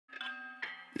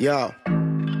Yo,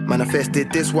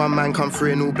 manifested this one man come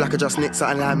through in all black, I just nicked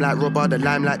something lime like rubber, the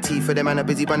lime like teeth. For them man are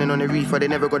busy running on the reefer. They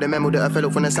never got the memo that I fell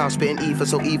up from the south spitting ether.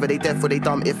 So either they deaf or they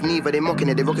dumb, if neither they mocking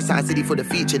it. They rockin' Side City for the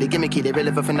feature. They gimmicky, they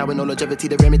relevant for now with no longevity.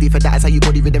 The remedy for that is how you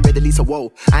body rhythm readily. So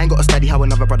whoa, I ain't gotta study how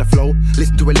another brother flow.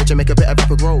 Listen to a legend, make a better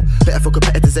rapper grow. Better for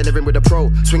competitors entering with a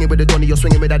pro. Swinging with a Donny, you're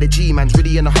swinging without a G. Man's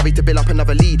really in a hurry to build up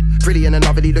another lead. Really in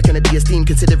another lead, looking at the esteem.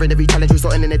 Considering every challenge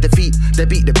resulting in a defeat. They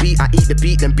beat the beat, I eat the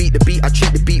beat, then beat the beat. I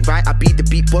treat the beat right, I beat the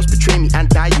beat. Boss betray me and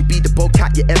die. You be the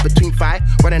bobcat, you ever between five.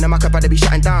 Running a muck about to be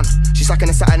shutting down. She sucking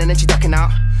a satin and then she ducking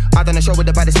out. I done a show with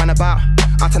the baddest man about.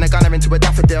 I turn a gunner into a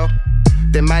daffodil.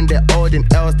 The man they're old in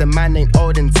L's, the man ain't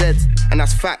old in Z's. And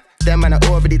that's fact, them man I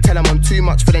already tell them I'm too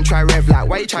much for them try rev. Like,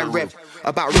 why you try rev?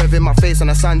 About revving my face on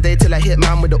a Sunday till I hit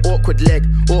man with the awkward leg.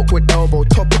 Awkward elbow,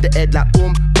 top of the head like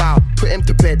boom, bow. Put him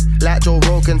to bed like Joe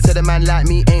Rogan. Said a man like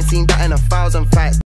me ain't seen that in 1,000 fights.